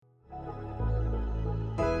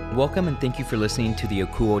Welcome and thank you for listening to the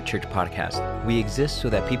Akuo Church Podcast. We exist so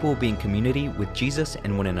that people will be in community with Jesus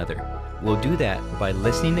and one another. We'll do that by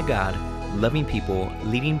listening to God, loving people,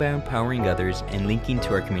 leading by empowering others, and linking to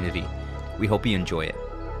our community. We hope you enjoy it.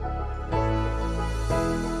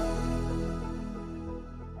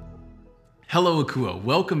 Hello, Akuo.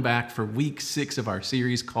 Welcome back for week 6 of our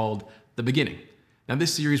series called The Beginning. Now,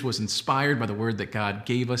 this series was inspired by the word that God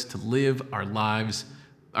gave us to live our lives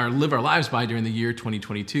by during the year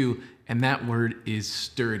 2022, and that word is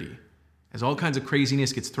sturdy. As all kinds of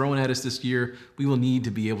craziness gets thrown at us this year, we will need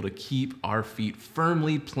to be able to keep our feet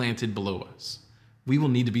firmly planted below us. We will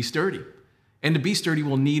need to be sturdy. And to be sturdy,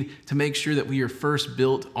 we'll need to make sure that we are first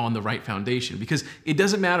built on the right foundation, because it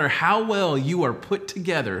doesn't matter how well you are put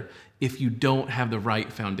together if you don't have the right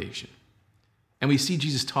foundation. And we see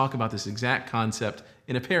Jesus talk about this exact concept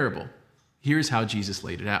in a parable. Here's how Jesus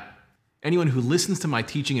laid it out. Anyone who listens to my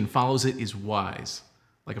teaching and follows it is wise,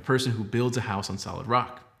 like a person who builds a house on solid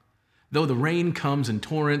rock. Though the rain comes in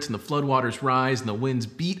torrents and the floodwaters rise and the winds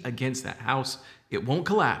beat against that house, it won't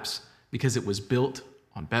collapse because it was built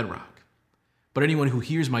on bedrock. But anyone who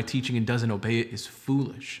hears my teaching and doesn't obey it is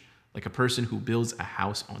foolish, like a person who builds a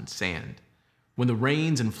house on sand. When the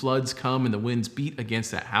rains and floods come and the winds beat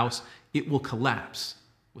against that house, it will collapse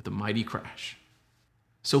with a mighty crash.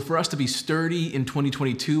 So for us to be sturdy in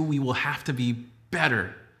 2022, we will have to be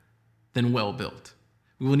better than well-built.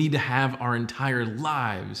 We will need to have our entire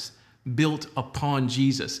lives built upon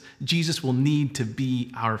Jesus. Jesus will need to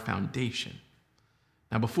be our foundation.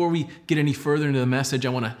 Now, before we get any further into the message, I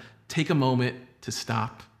want to take a moment to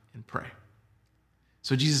stop and pray.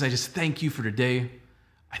 So Jesus, I just thank you for today.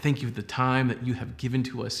 I thank you for the time that you have given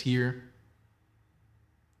to us here.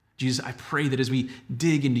 Jesus, I pray that as we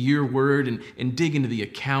dig into your word and dig into the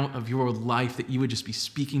account of your life, that you would just be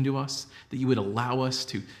speaking to us, that you would allow us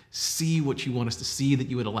to see what you want us to see, that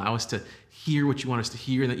you would allow us to hear what you want us to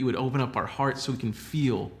hear, and that you would open up our hearts so we can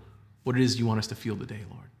feel what it is you want us to feel today,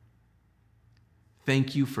 Lord.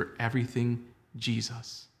 Thank you for everything,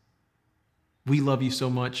 Jesus. We love you so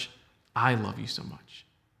much. I love you so much.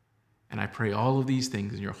 And I pray all of these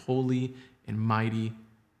things in your holy and mighty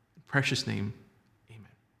and precious name.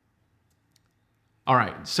 All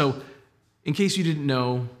right, so in case you didn't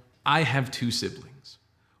know, I have 2 siblings.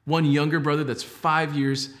 One younger brother that's 5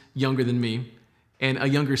 years younger than me, and a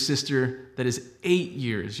younger sister that is 8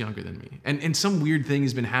 years younger than me. And some weird thing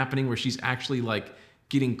has been happening where she's actually like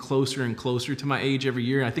getting closer and closer to my age every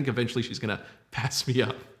year. I think eventually she's gonna pass me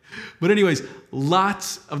up. But anyways,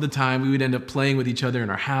 lots of the time we would end up playing with each other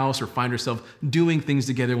in our house or find ourselves doing things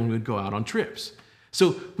together when we would go out on trips.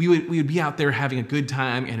 So we would be out there having a good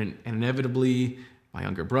time, and inevitably my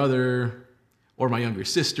younger brother or my younger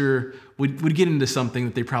sister would get into something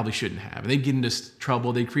that they probably shouldn't have. And they'd get into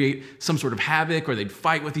trouble. They'd create some sort of havoc, or they'd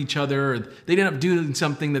fight with each other, or they'd end up doing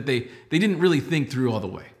something that they didn't really think through all the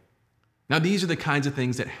way. Now, these are the kinds of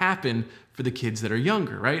things that happen for the kids that are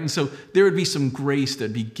younger, right? And so there would be some grace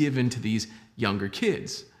that'd be given to these younger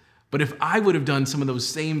kids. But if I would have done some of those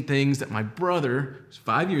same things that my brother, who's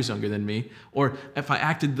 5 years younger than me, or if I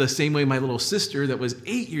acted the same way my little sister that was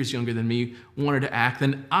 8 years younger than me wanted to act,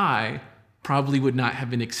 then I probably would not have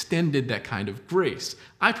been extended that kind of grace.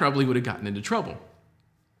 I probably would have gotten into trouble.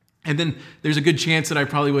 And then there's a good chance that I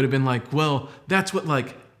probably would have been like, well, that's what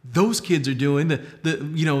like those kids are doing.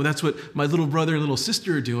 That's what my little brother and little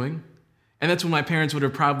sister are doing. And that's when my parents would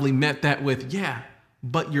have probably met that with, yeah,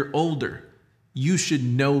 but you're older. You should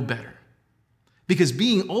know better. Because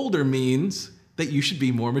being older means that you should be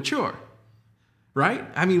more mature, right?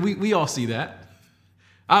 I mean, we all see that.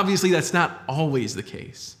 Obviously, that's not always the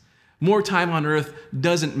case. More time on earth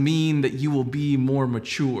doesn't mean that you will be more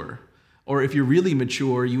mature. Or if you're really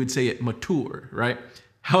mature, you would say it mature, right?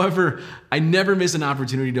 However, I never miss an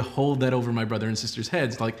opportunity to hold that over my brother and sister's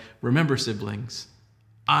heads. Like, remember, siblings,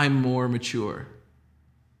 I'm more mature.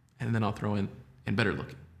 And then I'll throw in and better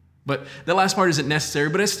looking. But the last part isn't necessary,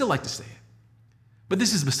 but I still like to say it. But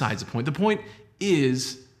this is besides the point. The point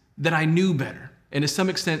is that I knew better, and to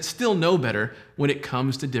some extent still know better when it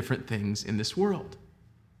comes to different things in this world.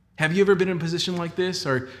 Have you ever been in a position like this?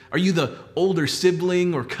 Or are you the older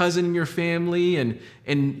sibling or cousin in your family,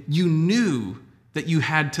 and you knew that you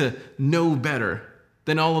had to know better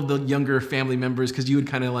than all of the younger family members because you would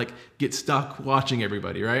kind of like get stuck watching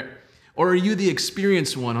everybody, right? Or are you the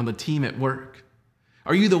experienced one on the team at work?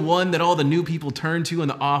 Are you the one that all the new people turn to in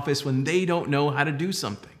the office when they don't know how to do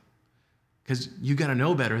something? Because you got to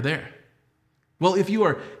know better there. Well, if you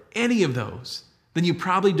are any of those, then you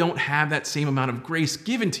probably don't have that same amount of grace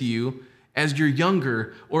given to you as your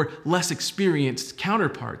younger or less experienced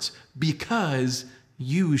counterparts, because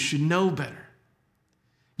you should know better.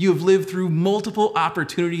 You have lived through multiple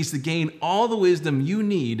opportunities to gain all the wisdom you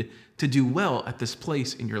need to do well at this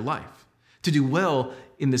place in your life, to do well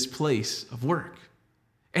in this place of work.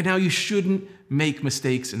 And now you shouldn't make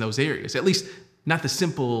mistakes in those areas, at least not the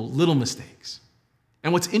simple little mistakes.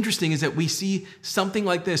 And what's interesting is that we see something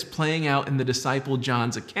like this playing out in the disciple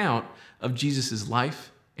John's account of Jesus'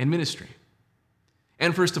 life and ministry.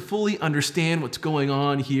 And for us to fully understand what's going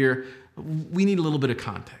on here, we need a little bit of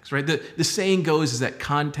context, right? The saying goes is that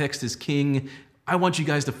context is king. I want you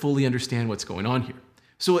guys to fully understand what's going on here.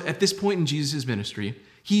 So at this point in Jesus' ministry,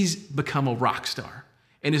 he's become a rock star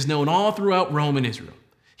and is known all throughout Rome and Israel.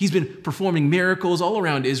 He's been performing miracles all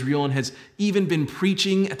around Israel and has even been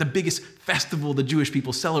preaching at the biggest festival the Jewish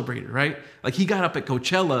people celebrated, right? Like he got up at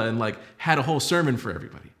Coachella and had a whole sermon for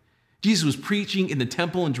everybody. Jesus was preaching in the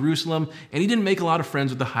temple in Jerusalem, and he didn't make a lot of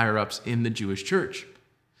friends with the higher-ups in the Jewish church.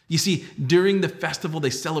 You see, during the festival, they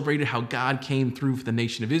celebrated how God came through for the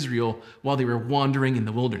nation of Israel while they were wandering in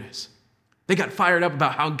the wilderness. They got fired up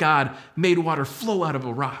about how God made water flow out of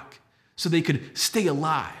a rock so they could stay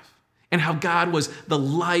alive, and how God was the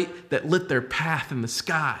light that lit their path in the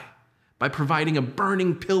sky by providing a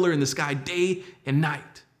burning pillar in the sky day and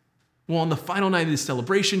night. Well, on the final night of this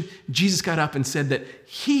celebration, Jesus got up and said that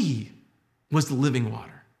he was the living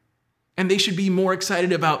water, and they should be more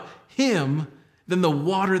excited about him than the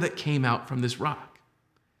water that came out from this rock.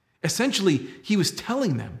 Essentially, he was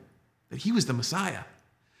telling them that he was the Messiah,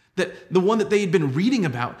 that the one that they had been reading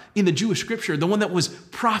about in the Jewish scripture, the one that was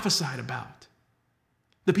prophesied about.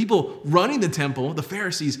 The people running the temple, the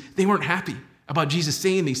Pharisees, they weren't happy about Jesus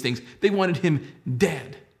saying these things. They wanted him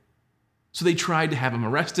dead. So they tried to have him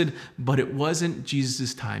arrested, but it wasn't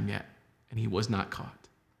Jesus' time yet, and he was not caught.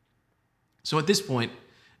 So at this point,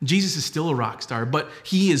 Jesus is still a rock star, but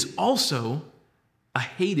he is also a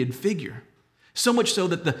hated figure. So much so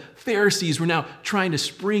that the Pharisees were now trying to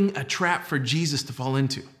spring a trap for Jesus to fall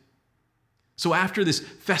into. So after this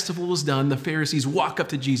festival was done, the Pharisees walk up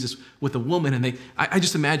to Jesus with a woman, and I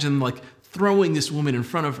just imagine them throwing this woman in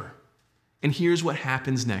front of her. And here's what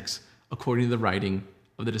happens next, according to the writing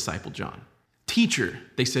of the disciple John. "Teacher,"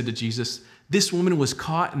 they said to Jesus, "this woman was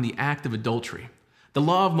caught in the act of adultery. The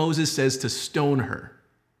law of Moses says to stone her.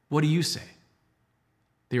 What do you say?"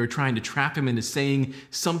 They were trying to trap him into saying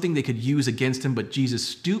something they could use against him, but Jesus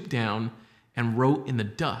stooped down and wrote in the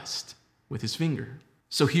dust with his finger.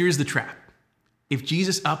 So here's the trap. If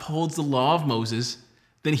Jesus upholds the law of Moses,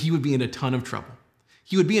 then he would be in a ton of trouble.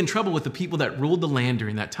 He would be in trouble with the people that ruled the land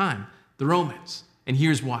during that time, the Romans. And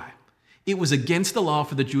here's why. It was against the law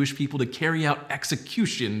for the Jewish people to carry out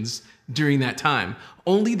executions during that time.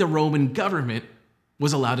 Only the Roman government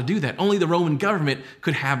was allowed to do that. Only the Roman government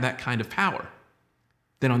could have that kind of power.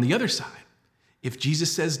 Then on the other side, if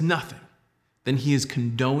Jesus says nothing, then he is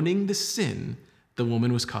condoning the sin the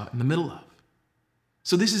woman was caught in the middle of.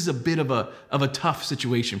 So this is a bit of a tough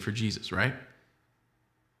situation for Jesus, right?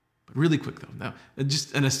 But really quick though, now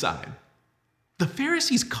just an aside. The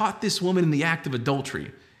Pharisees caught this woman in the act of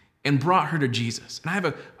adultery and brought her to Jesus. And I have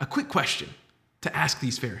a quick question to ask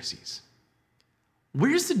these Pharisees.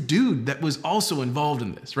 Where's the dude that was also involved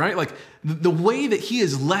in this, right? The way that he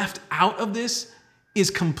is left out of this is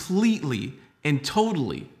completely and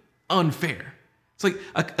totally unfair. It's like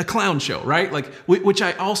a clown show, right? Which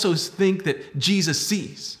I also think that Jesus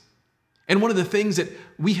sees. And one of the things that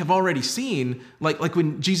we have already seen, like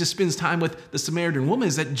when Jesus spends time with the Samaritan woman,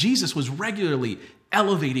 is that Jesus was regularly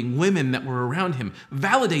elevating women that were around him,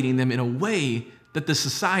 validating them in a way that the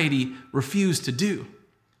society refused to do.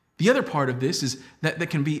 The other part of this is that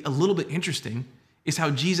can be a little bit interesting is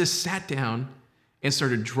how Jesus sat down and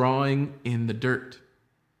started drawing in the dirt.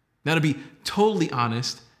 Now, to be totally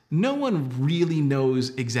honest, no one really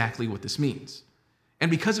knows exactly what this means.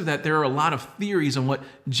 And because of that, there are a lot of theories on what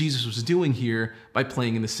Jesus was doing here by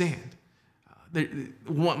playing in the sand.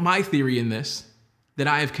 My theory in this, that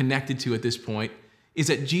I have connected to at this point, is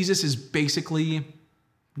that Jesus is basically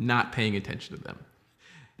not paying attention to them.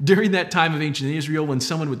 During that time of ancient Israel, when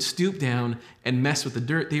someone would stoop down and mess with the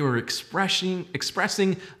dirt, they were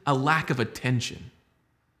expressing a lack of attention.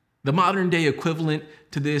 The modern day equivalent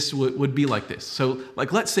to this would be like this. So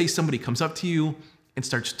let's say somebody comes up to you and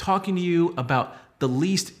starts talking to you about the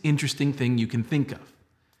least interesting thing you can think of.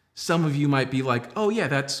 Some of you might be like, oh yeah,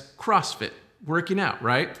 that's CrossFit, working out,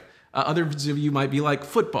 right? Others of you might be like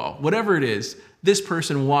football, whatever it is. This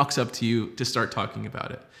person walks up to you to start talking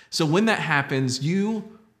about it. So when that happens,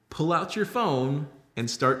 you pull out your phone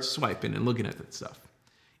and start swiping and looking at that stuff.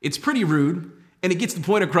 It's pretty rude, and it gets the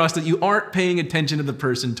point across that you aren't paying attention to the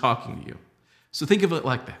person talking to you. So think of it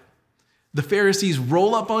like that. The Pharisees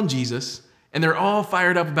roll up on Jesus, and they're all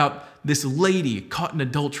fired up about this lady caught in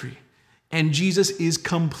adultery. And Jesus is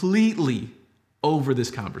completely over this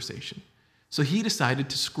conversation. So he decided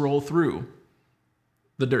to scroll through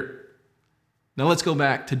the dirt. Now let's go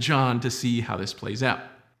back to John to see how this plays out.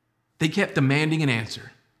 They kept demanding an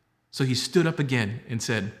answer. So he stood up again and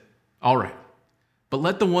said, "All right, but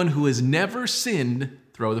let the one who has never sinned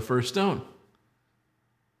throw the first stone."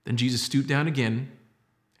 Then Jesus stooped down again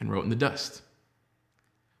and wrote in the dust.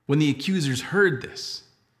 When the accusers heard this,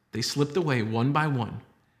 they slipped away one by one,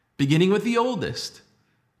 beginning with the oldest,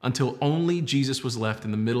 until only Jesus was left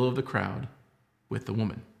in the middle of the crowd with the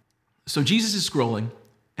woman. So Jesus is scrolling,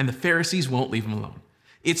 and the Pharisees won't leave him alone.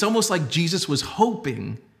 It's almost like Jesus was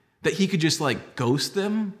hoping that he could just ghost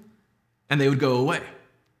them and they would go away.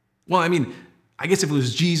 Well, I mean, I guess if it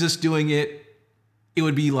was Jesus doing it, it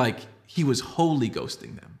would be like he was wholly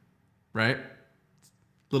ghosting them, right? A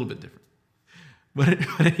little bit different.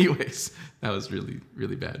 But anyways, that was really,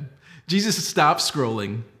 really bad. Jesus stops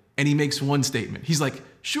scrolling and he makes one statement. He's like,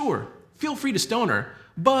 "Sure, feel free to stone her,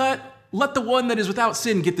 but let the one that is without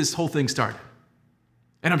sin get this whole thing started."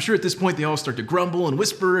 And I'm sure at this point they all start to grumble and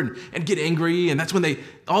whisper and get angry, and that's when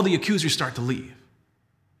all the accusers start to leave.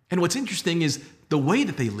 And what's interesting is the way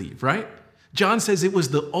that they leave, right? John says it was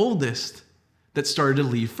the oldest that started to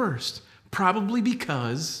leave first, probably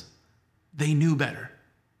because they knew better.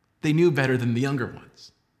 They knew better than the younger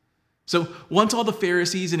ones. So once all the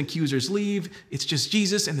Pharisees and accusers leave, it's just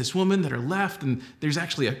Jesus and this woman that are left, and there's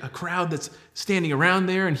actually a crowd that's standing around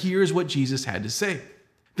there, and here's what Jesus had to say.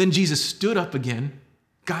 Then Jesus stood up again,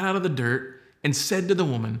 got out of the dirt, and said to the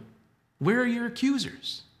woman, "Where are your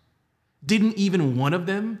accusers? Didn't even one of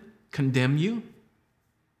them condemn you?"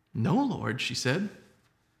 "No, Lord," she said.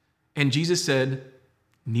 And Jesus said,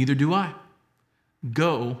 "Neither do I.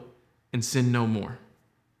 Go and sin no more."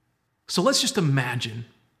 So let's just imagine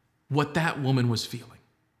what that woman was feeling.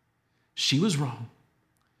 She was wrong.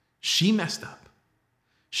 She messed up.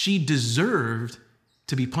 She deserved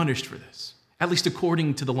to be punished for this, at least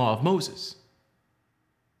according to the law of Moses.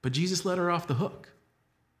 But Jesus let her off the hook.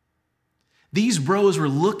 These bros were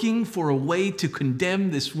looking for a way to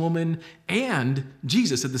condemn this woman and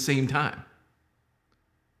Jesus at the same time.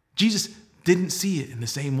 Jesus didn't see it in the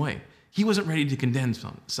same way. He wasn't ready to condemn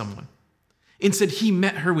someone. Instead, he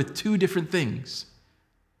met her with two different things: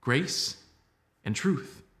 grace and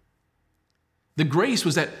truth. The grace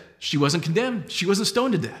was that she wasn't condemned. She wasn't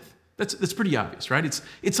stoned to death. That's pretty obvious, right?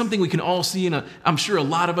 It's something we can all see, and I'm sure a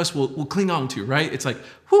lot of us will cling on to, right? It's like,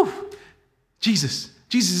 whew, Jesus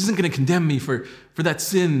isn't going to condemn me for that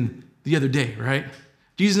sin the other day, right?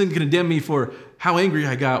 Jesus isn't going to condemn me for how angry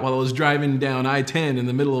I got while I was driving down I-10 in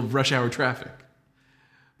the middle of rush hour traffic.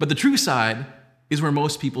 But the true side is where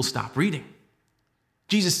most people stop reading.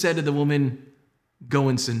 Jesus said to the woman, "Go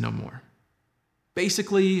and sin no more."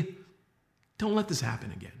 Basically, don't let this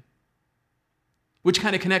happen again. Which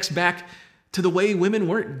kind of connects back to the way women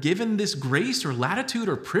weren't given this grace or latitude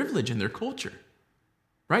or privilege in their culture,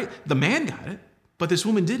 right? The man got it, but this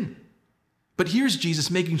woman didn't. But here's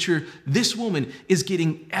Jesus making sure this woman is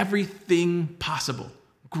getting everything possible: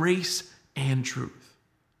 grace and truth.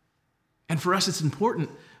 And for us, it's important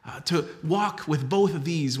to walk with both of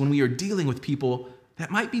these when we are dealing with people that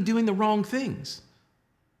might be doing the wrong things.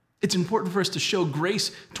 It's important for us to show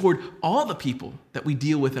grace toward all the people that we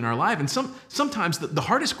deal with in our life. And sometimes the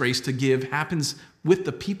hardest grace to give happens with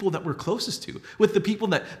the people that we're closest to, with the people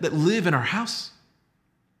that live in our house.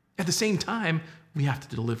 At the same time, we have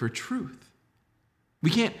to deliver truth. We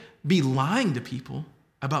can't be lying to people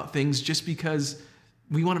about things just because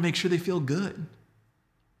we want to make sure they feel good.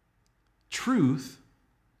 Truth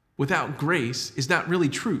without grace is not really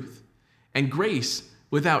truth. And grace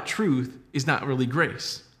without truth is not really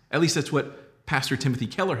grace. At least that's what Pastor Timothy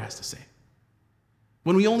Keller has to say.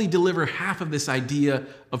 When we only deliver half of this idea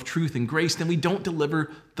of truth and grace, then we don't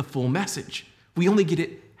deliver the full message. We only get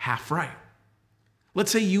it half right.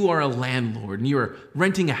 Let's say you are a landlord and you are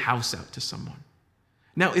renting a house out to someone.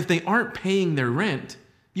 Now, if they aren't paying their rent,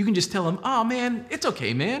 you can just tell them, "Oh man, it's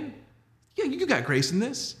okay, man. Yeah, you got grace in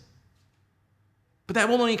this." But that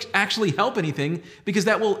won't actually help anything, because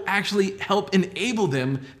that will actually help enable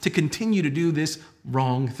them to continue to do this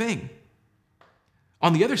wrong thing.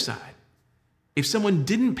 On the other side, if someone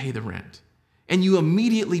didn't pay the rent and you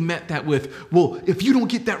immediately met that with, "Well, if you don't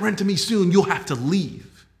get that rent to me soon, you'll have to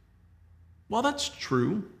leave." Well, that's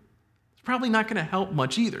true. It's probably not going to help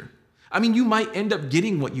much either. I mean, you might end up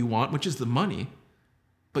getting what you want, which is the money,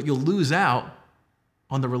 but you'll lose out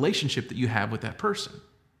on the relationship that you have with that person.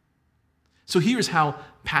 So here's how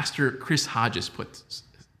Pastor Chris Hodges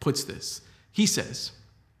puts this. He says,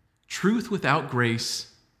 "Truth without grace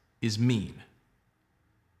is mean.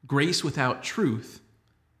 Grace without truth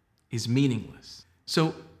is meaningless.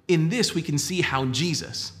 So in this, we can see how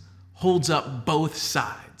Jesus holds up both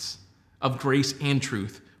sides of grace and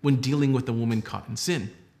truth when dealing with the woman caught in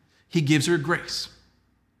sin. He gives her grace.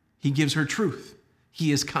 He gives her truth.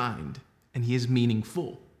 He is kind and he is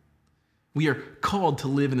meaningful. We are called to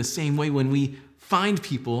live in the same way when we find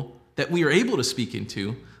people that we are able to speak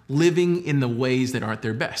into living in the ways that aren't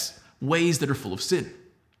their best, ways that are full of sin.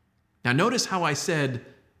 Now, notice how I said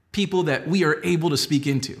people that we are able to speak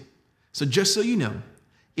into. So just so you know,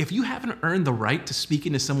 if you haven't earned the right to speak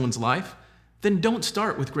into someone's life, then don't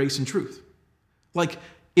start with grace and truth. Like,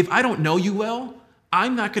 if I don't know you well,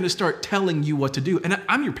 I'm not going to start telling you what to do. And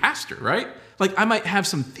I'm your pastor, right? Like, I might have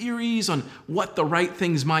some theories on what the right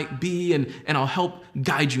things might be, and I'll help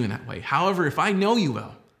guide you in that way. However, if I know you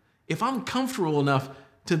well, if I'm comfortable enough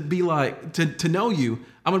to be like, to know you,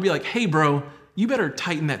 I'm going to be like, hey, bro, you better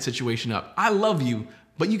tighten that situation up. I love you,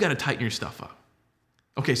 but you got to tighten your stuff up.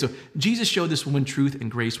 Okay, so Jesus showed this woman truth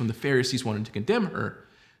and grace when the Pharisees wanted to condemn her.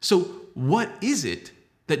 So what is it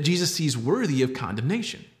that Jesus sees worthy of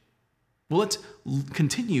condemnation? Well, let's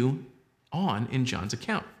continue on in John's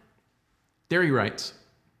account. There he writes,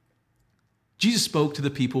 Jesus spoke to the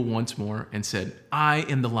people once more and said, I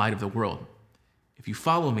am the light of the world. If you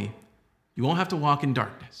follow me, you won't have to walk in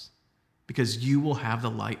darkness, because you will have the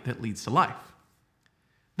light that leads to life.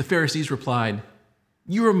 The Pharisees replied,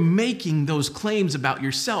 you are making those claims about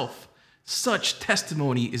yourself. Such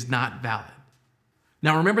testimony is not valid.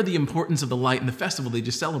 Now remember the importance of the light in the festival they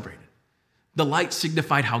just celebrated. The light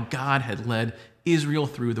signified how God had led Israel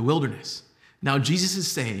through the wilderness. Now Jesus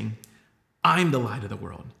is saying, I'm the light of the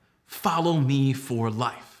world. Follow me for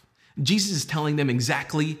life. Jesus is telling them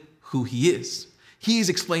exactly who he is. He is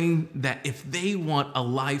explaining that if they want a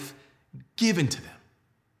life given to them,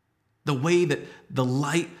 the way that the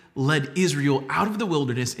light led Israel out of the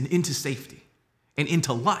wilderness and into safety and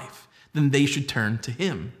into life, then they should turn to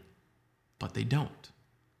him. But they don't.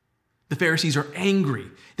 The Pharisees are angry.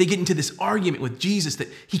 They get into this argument with Jesus that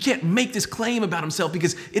he can't make this claim about himself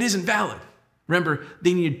because it isn't valid. Remember,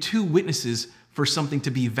 they needed 2 witnesses for something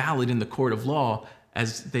to be valid in the court of law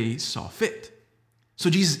as they saw fit. So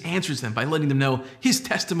Jesus answers them by letting them know his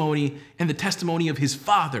testimony and the testimony of his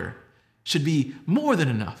Father should be more than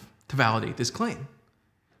enough to validate this claim.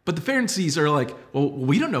 But the Pharisees are like, well,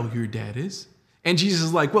 we don't know who your dad is. And Jesus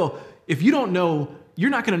is like, well, if you don't know, you're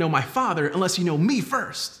not going to know my Father unless you know me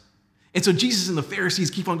first. And so Jesus and the Pharisees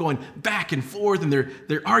keep on going back and forth, and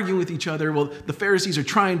they're arguing with each other. Well, the Pharisees are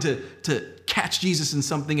trying to catch Jesus in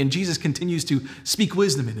something, and Jesus continues to speak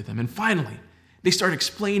wisdom into them. And finally, the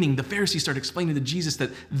Pharisees start explaining to Jesus that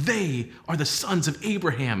they are the sons of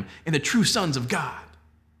Abraham and the true sons of God.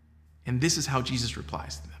 And this is how Jesus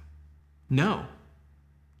replies to them. No,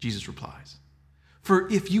 Jesus replies,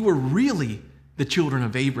 for if you were really the children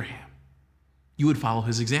of Abraham, you would follow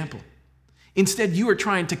his example. Instead, you are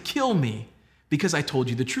trying to kill me because I told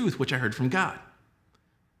you the truth, which I heard from God.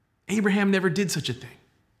 Abraham never did such a thing.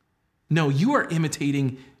 No, you are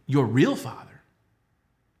imitating your real father.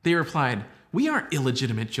 They replied, we aren't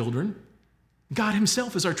illegitimate children. God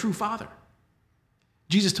himself is our true father.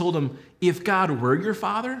 Jesus told them, if God were your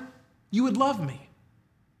father, you would love me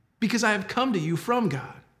because I have come to you from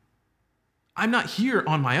God. I'm not here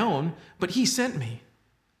on my own, but he sent me.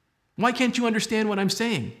 Why can't you understand what I'm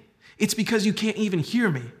saying? It's because you can't even hear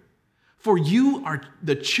me. For you are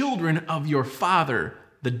the children of your father,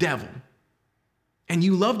 the devil. And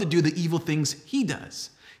you love to do the evil things he does.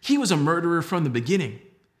 He was a murderer from the beginning.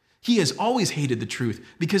 He has always hated the truth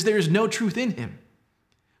because there is no truth in him.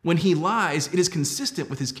 When he lies, it is consistent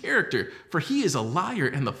with his character, for he is a liar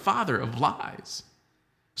and the father of lies.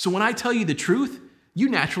 So when I tell you the truth, you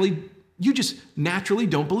just naturally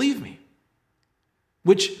don't believe me.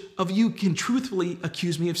 Which of you can truthfully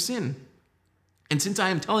accuse me of sin? And since I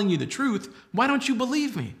am telling you the truth, why don't you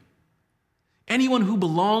believe me? Anyone who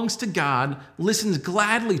belongs to God listens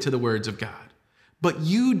gladly to the words of God, but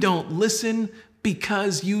you don't listen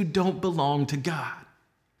because you don't belong to God.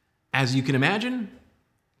 As you can imagine,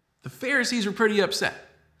 the Pharisees were pretty upset.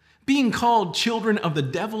 Being called children of the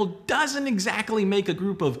devil doesn't exactly make a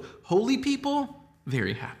group of holy people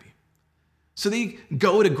very happy. So they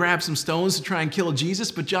go to grab some stones to try and kill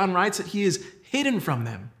Jesus, but John writes that he is hidden from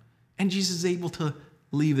them, and Jesus is able to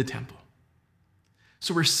leave the temple.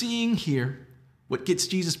 So we're seeing here what gets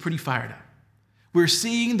Jesus pretty fired up. We're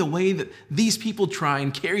seeing the way that these people try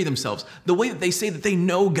and carry themselves, the way that they say that they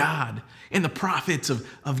know God and the prophets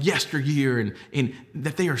of yesteryear and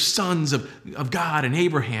that they are sons of God and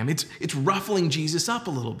Abraham. It's ruffling Jesus up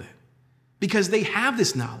a little bit because they have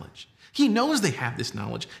this knowledge. He knows they have this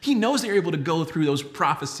knowledge. He knows they're able to go through those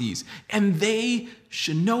prophecies, and they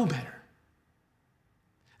should know better.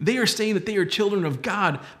 They are saying that they are children of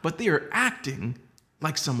God, but they are acting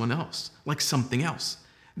like someone else, like something else.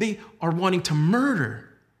 They are wanting to murder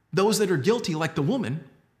those that are guilty, like the woman,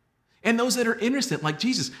 and those that are innocent, like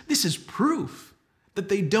Jesus. This is proof that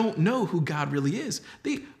they don't know who God really is.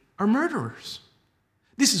 They are murderers.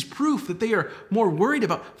 This is proof that they are more worried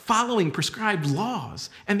about following prescribed laws,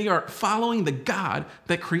 and they are following the God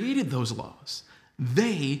that created those laws.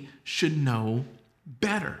 They should know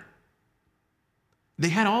better. They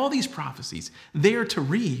had all these prophecies there to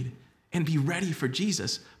read and be ready for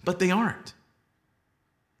Jesus, but they aren't.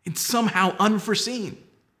 It's somehow unforeseen.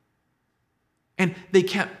 And they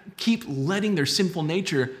keep letting their sinful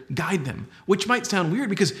nature guide them, which might sound weird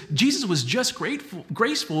because Jesus was just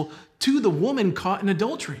graceful to the woman caught in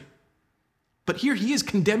adultery. But here he is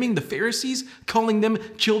condemning the Pharisees, calling them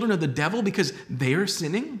children of the devil because they are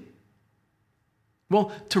sinning.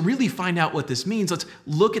 Well, to really find out what this means, let's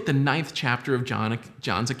look at the 9th chapter of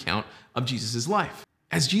John's account of Jesus' life.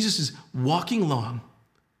 As Jesus is walking along,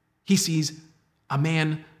 he sees a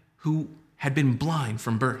man who had been blind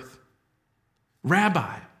from birth.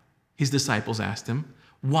 Rabbi, his disciples asked him,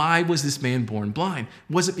 why was this man born blind?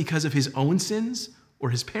 Was it because of his own sins or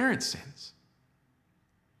his parents' sins?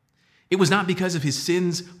 It was not because of his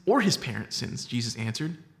sins or his parents' sins, Jesus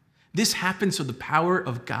answered. This happened so the power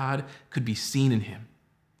of God could be seen in him.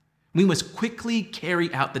 We must quickly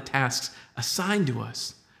carry out the tasks assigned to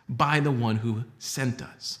us by the one who sent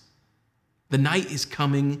us. The night is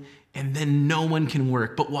coming, and then no one can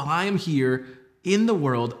work. But while I am here in the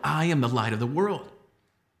world, I am the light of the world.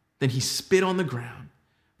 Then he spit on the ground,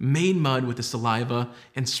 made mud with the saliva,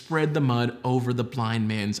 and spread the mud over the blind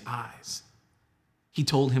man's eyes. He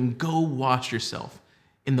told him, go wash yourself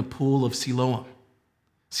in the pool of Siloam.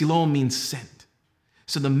 Siloam means sent.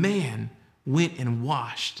 So the man went and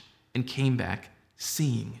washed and came back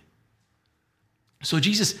seeing. So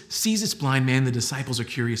Jesus sees this blind man. The disciples are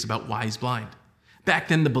curious about why he's blind. Back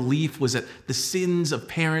then, the belief was that the sins of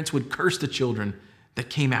parents would curse the children that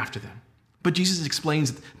came after them. But Jesus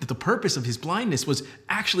explains that the purpose of his blindness was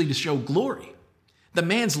actually to show glory. The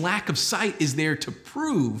man's lack of sight is there to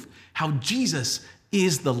prove how Jesus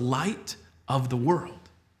is the light of the world.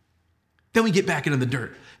 Then we get back into the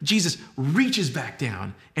dirt. Jesus reaches back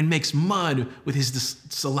down and makes mud with his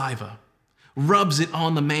saliva, rubs it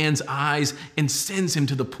on the man's eyes, and sends him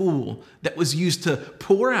to the pool that was used to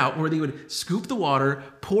pour out, where they would scoop the water,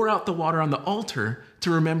 pour out the water on the altar to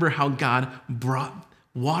remember how God brought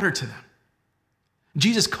water to them.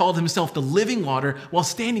 Jesus called himself the living water while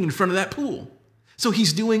standing in front of that pool. So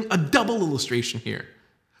he's doing a double illustration here.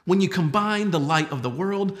 When you combine the light of the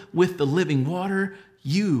world with the living water,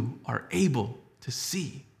 you are able to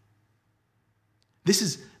see.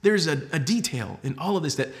 There's a detail in all of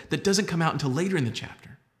this that doesn't come out until later in the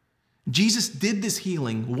chapter. Jesus did this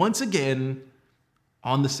healing once again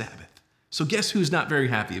on the Sabbath. So guess who's not very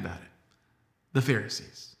happy about it? The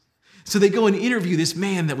Pharisees. So they go and interview this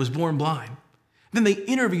man that was born blind. Then they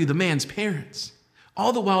interview the man's parents.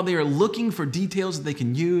 All the while they are looking for details that they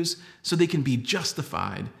can use so they can be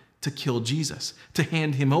justified to kill Jesus, to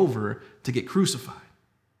hand him over to get crucified.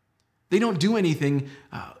 They don't do anything,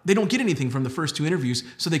 they don't get anything from the first two interviews,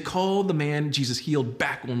 so they call the man Jesus healed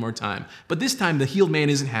back one more time. But this time, the healed man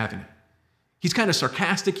isn't having it. He's kind of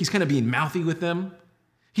sarcastic, he's kind of being mouthy with them.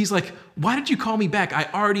 He's like, why did you call me back? I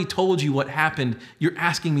already told you what happened. You're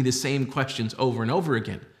asking me the same questions over and over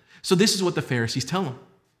again. So this is what the Pharisees tell him.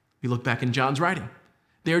 We look back in John's writing.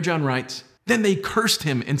 There John writes, then they cursed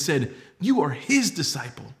him and said, you are his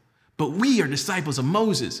disciple, but we are disciples of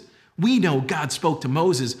Moses. We know God spoke to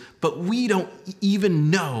Moses, but we don't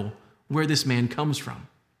even know where this man comes from.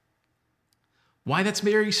 Why, that's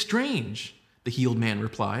very strange, the healed man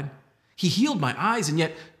replied. He healed my eyes, and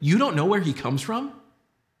yet you don't know where he comes from?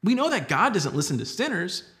 We know that God doesn't listen to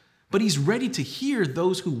sinners, but he's ready to hear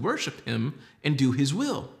those who worship him and do his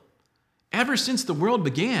will. Ever since the world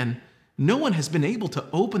began, no one has been able to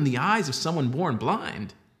open the eyes of someone born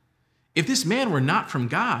blind. If this man were not from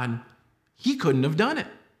God, he couldn't have done it.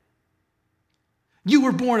 You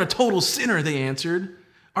were born a total sinner, they answered.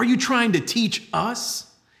 Are you trying to teach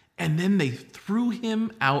us? And then they threw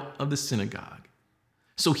him out of the synagogue.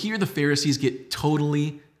 So here the Pharisees get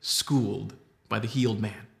totally schooled by the healed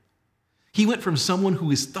man. He went from someone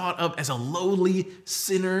who is thought of as a lowly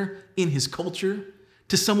sinner in his culture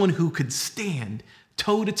to someone who could stand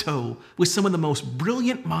toe to toe with some of the most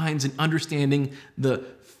brilliant minds in understanding the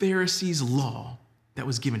Pharisees' law that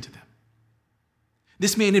was given to them.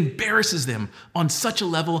 This man embarrasses them on such a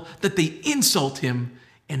level that they insult him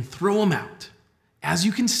and throw them out. As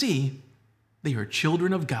you can see, they are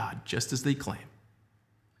children of God, just as they claim.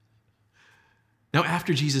 Now,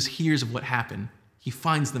 after Jesus hears of what happened, he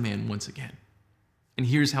finds the man once again. And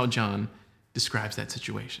here's how John describes that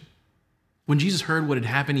situation. When Jesus heard what had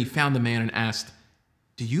happened, he found the man and asked,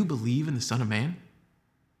 "Do you believe in the Son of Man?"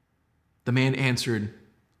 The man answered,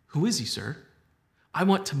 "Who is he, sir? I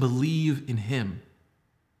want to believe in him."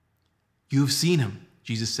 "You have seen him,"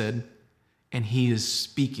 Jesus said, "and he is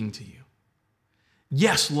speaking to you."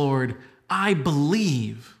 "Yes, Lord, I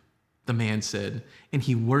believe," the man said, and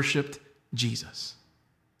he worshiped Jesus.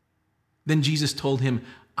 Then Jesus told him,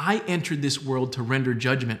 "I entered this world to render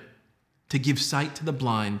judgment, to give sight to the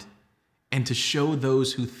blind, and to show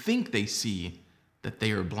those who think they see that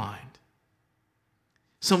they are blind."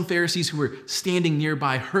 Some Pharisees who were standing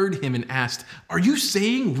nearby heard him and asked, "Are you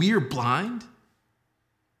saying we're blind?"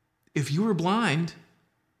 "If you were blind,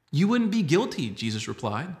 you wouldn't be guilty," Jesus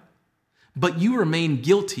replied. "But you remain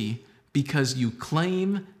guilty because you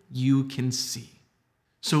claim you can see."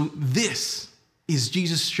 So this is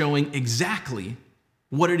Jesus showing exactly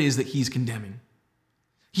what it is that he's condemning.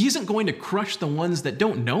 He isn't going to crush the ones that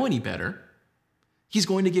don't know any better. He's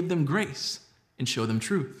going to give them grace and show them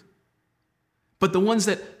truth. But the ones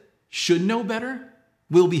that should know better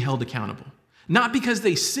will be held accountable. Not because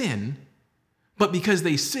they sin, but because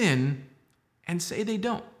they sin and say they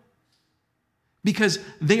don't. Because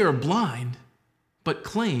they are blind, but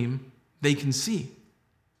claim they can see.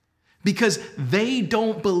 Because they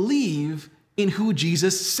don't believe in who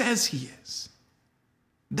Jesus says he is.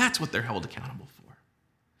 That's what they're held accountable for.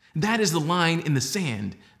 That is the line in the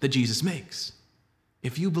sand that Jesus makes.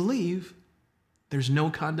 If you believe, there's no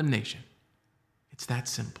condemnation. It's that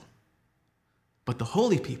simple. But the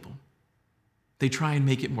holy people, they try and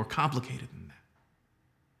make it more complicated than that.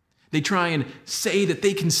 They try and say that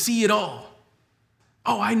they can see it all.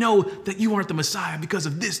 "Oh, I know that you aren't the Messiah because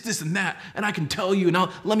of this, this, and that, and I can tell you, and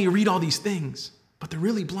let me read all these things." But they're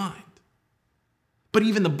really blind. But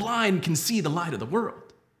even the blind can see the light of the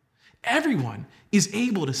world. Everyone is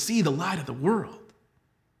able to see the light of the world.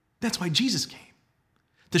 That's why Jesus came,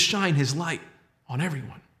 to shine his light on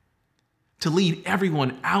everyone, to lead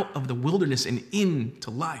everyone out of the wilderness and into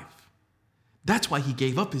life. That's why he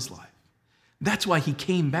gave up his life. That's why he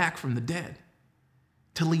came back from the dead,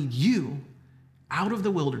 to lead you out of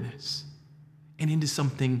the wilderness and into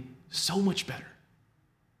something so much better.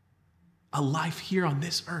 A life here on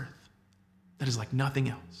this earth that is like nothing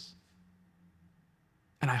else.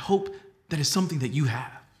 And I hope that is something that you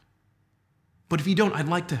have. But if you don't, I'd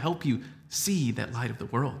like to help you see that light of the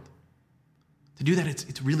world. To do that,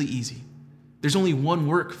 it's really easy. There's only one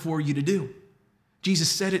work for you to do.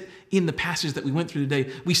 Jesus said it in the passage that we went through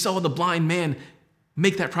today. We saw the blind man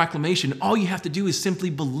make that proclamation. All you have to do is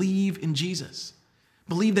simply believe in Jesus.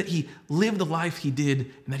 Believe that he lived the life he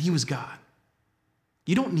did and that he was God.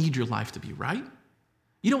 You don't need your life to be right.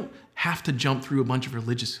 You don't have to jump through a bunch of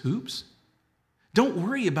religious hoops. Don't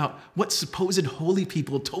worry about what supposed holy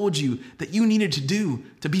people told you that you needed to do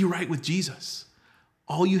to be right with Jesus.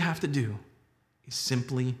 All you have to do is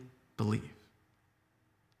simply believe.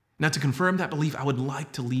 Now, to confirm that belief, I would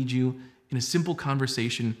like to lead you in a simple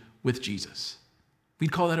conversation with Jesus.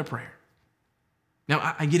 We'd call that a prayer.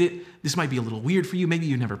 Now, I get it. This might be a little weird for you. Maybe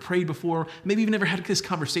you've never prayed before. Maybe you've never had this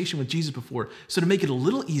conversation with Jesus before. So to make it a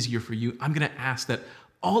little easier for you, I'm going to ask that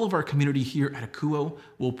all of our community here at Akuo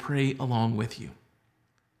will pray along with you.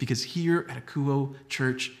 Because here at Akuo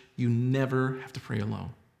Church, you never have to pray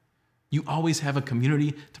alone. You always have a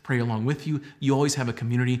community to pray along with you. You always have a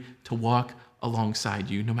community to walk alongside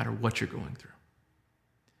you, no matter what you're going through.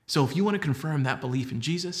 So if you want to confirm that belief in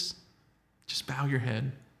Jesus, just bow your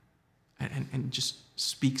head and just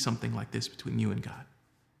speak something like this between you and God,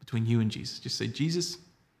 between you and Jesus. Just say, "Jesus,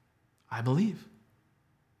 I believe.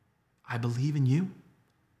 I believe in you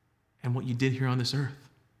and what you did here on this earth.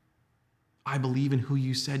 I believe in who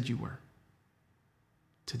you said you were.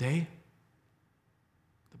 Today,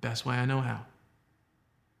 the best way I know how,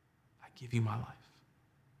 I give you my life."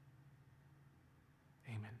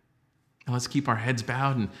 Amen. Now let's keep our heads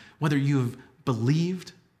bowed, and whether you have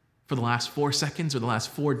believed for the last 4 seconds or the last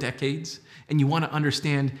 4 decades, and you want to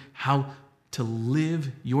understand how to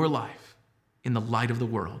live your life in the light of the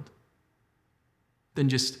world, then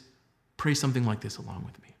just pray something like this along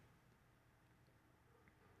with me.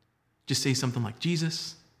 Just say something like,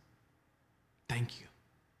 "Jesus, thank you.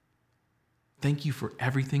 Thank you for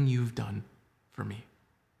everything you've done for me.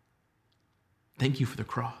 Thank you for the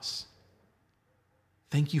cross.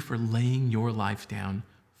 Thank you for laying your life down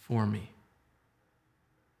for me.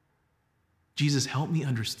 Jesus, help me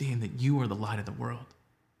understand that you are the light of the world.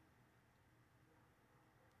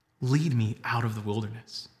 lead me out of the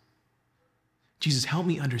wilderness. Jesus, help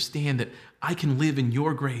me understand that I can live in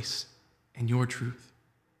your grace and your truth.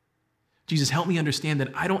 Jesus, help me understand that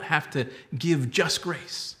I don't have to give just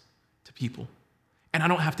grace to people, and I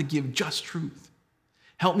don't have to give just truth.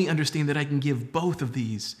 Help me understand that I can give both of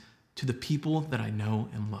these to the people that I know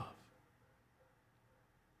and love.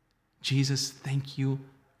 Jesus, thank you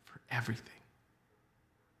for everything.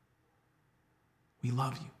 We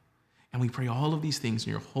love you, and we pray all of these things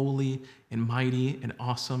in your holy and mighty and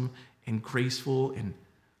awesome and graceful and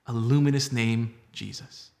a luminous name,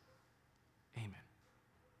 Jesus. Amen.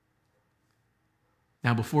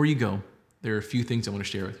 Now, before you go, there are a few things I want to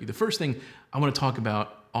share with you. The first thing I want to talk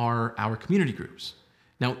about are our community groups.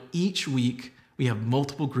 Now, each week, we have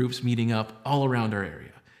multiple groups meeting up all around our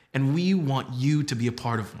area, and we want you to be a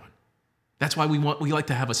part of one. That's why we like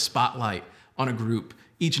to have a spotlight on a group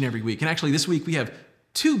each and every week. And actually, this week, we have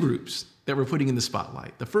 2 groups that we're putting in the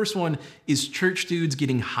spotlight. The first one is Church Dudes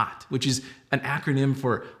Getting Hot, which is an acronym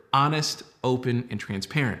for honest, open, and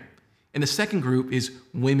transparent. And the second group is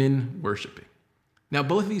Women Worshiping. Now,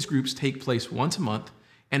 both of these groups take place once a month,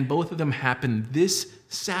 and both of them happen this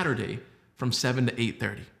Saturday from 7 to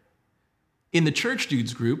 8:30. In the Church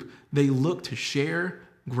Dudes group, they look to share,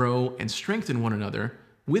 grow, and strengthen one another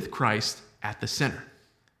with Christ at the center.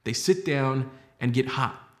 They sit down and get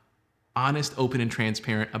hot, honest, open, and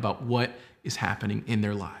transparent about what is happening in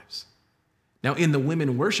their lives. Now, in the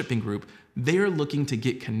Women Worshiping group, they're looking to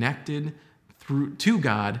get connected to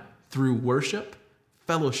God through worship,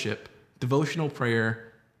 fellowship, devotional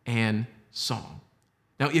prayer, and song.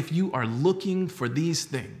 Now, if you are looking for these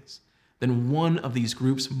things, then one of these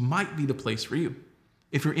groups might be the place for you.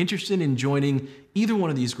 If you're interested in joining either one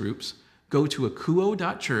of these groups, go to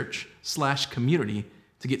akuo.church/community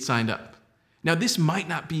to get signed up. Now, this might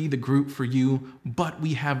not be the group for you, but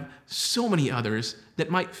we have so many others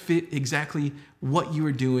that might fit exactly what you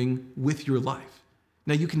are doing with your life.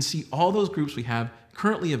 Now, you can see all those groups we have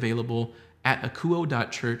currently available at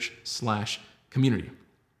akuo.church/community.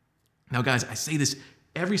 Now, guys, I say this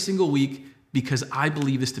every single week because I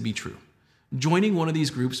believe this to be true. Joining one of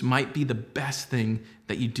these groups might be the best thing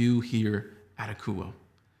that you do here at Akuo.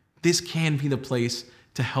 This can be the place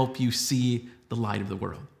to help you see the light of the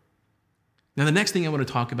world. Now, the next thing I want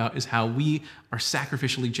to talk about is how we are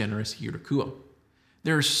sacrificially generous here at Akuo.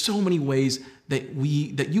 There are so many ways that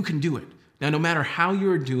you can do it. Now, no matter how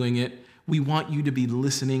you're doing it, we want you to be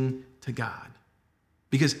listening to God,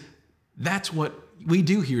 because that's what we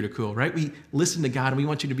do here at Akuo, right? We listen to God, and we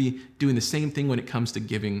want you to be doing the same thing when it comes to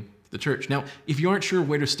giving to the church. Now, if you aren't sure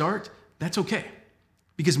where to start, that's okay,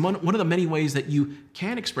 because one of the many ways that you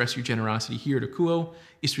can express your generosity here at Akuo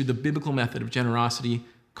is through the biblical method of generosity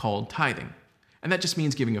called tithing. And that just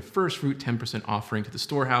means giving a first fruit 10% offering to the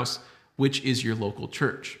storehouse, which is your local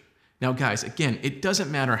church. Now, guys, again, it doesn't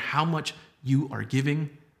matter how much you are giving.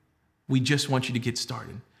 We just want you to get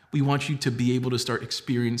started. We want you to be able to start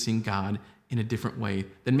experiencing God in a different way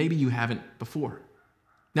than maybe you haven't before.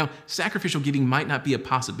 Now, sacrificial giving might not be a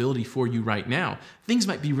possibility for you right now. Things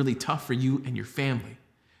might be really tough for you and your family.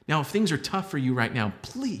 Now, if things are tough for you right now,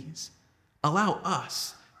 please allow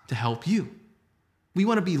us to help you. We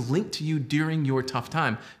want to be linked to you during your tough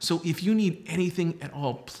time. So if you need anything at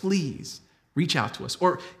all, please reach out to us.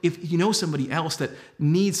 Or if you know somebody else that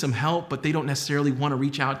needs some help, but they don't necessarily want to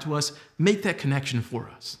reach out to us, make that connection for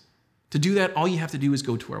us. To do that, all you have to do is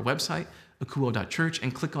go to our website, akuo.church,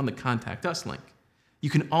 and click on the Contact Us link. You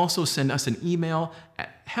can also send us an email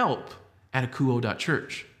at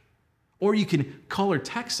help@akuo.church. Or you can call or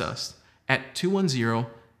text us at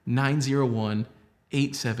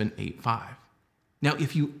 210-901-8785. Now,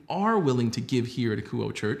 if you are willing to give here at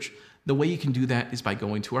Akuo Church, the way you can do that is by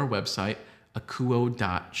going to our website,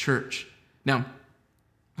 akuo.church. Now,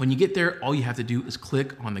 when you get there, all you have to do is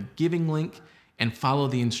click on the giving link and follow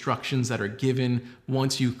the instructions that are given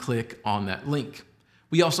once you click on that link.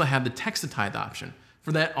 We also have the text to tithe option.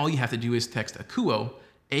 For that, all you have to do is text Akuo,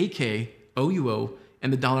 AKOUO,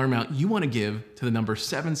 and the dollar amount you want to give to the number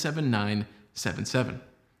 77977.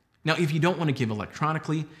 Now, if you don't want to give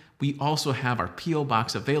electronically, we also have our P.O.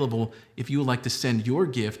 Box available if you would like to send your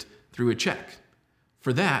gift through a check.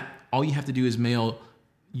 For that, all you have to do is mail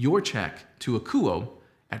your check to Akuo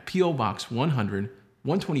at P.O. Box 100,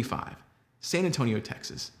 125, San Antonio,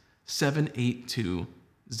 Texas,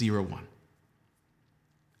 78201.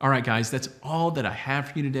 All right, guys, that's all that I have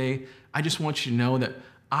for you today. I just want you to know that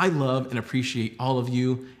I love and appreciate all of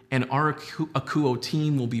you, and our Akuo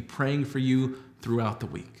team will be praying for you throughout the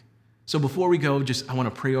week. So before we go, I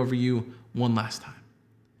want to pray over you one last time.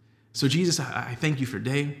 So Jesus, I thank you for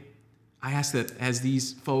today. I ask that as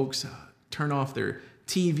these folks turn off their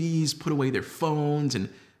TVs, put away their phones, and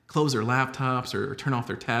close their laptops or turn off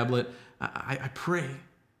their tablet. I pray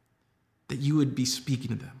that you would be speaking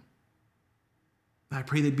to them. I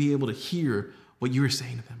pray they'd be able to hear what you are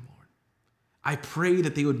saying to them, Lord. I pray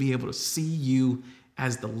that they would be able to see you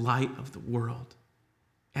as the light of the world.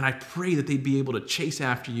 And I pray that they'd be able to chase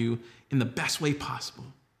after you in the best way possible,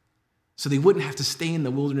 so they wouldn't have to stay in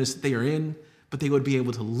the wilderness that they are in, but they would be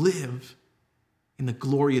able to live in the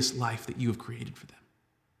glorious life that you have created for them.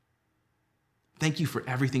 Thank you for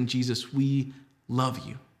everything, Jesus. We love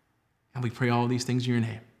you. And we pray all these things in your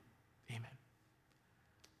name. Amen.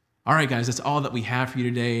 All right, guys, that's all that we have for you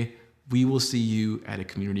today. We will see you at a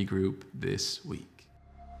community group this week.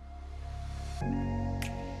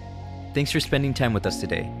 Thanks for spending time with us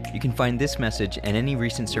today. You can find this message and any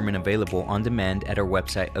recent sermon available on demand at our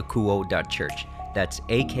website, akuo.church. That's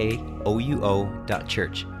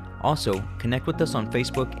akouo.church. Also, connect with us on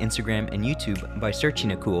Facebook, Instagram, and YouTube by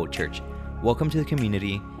searching Akuo Church. Welcome to the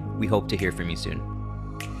community. We hope to hear from you soon.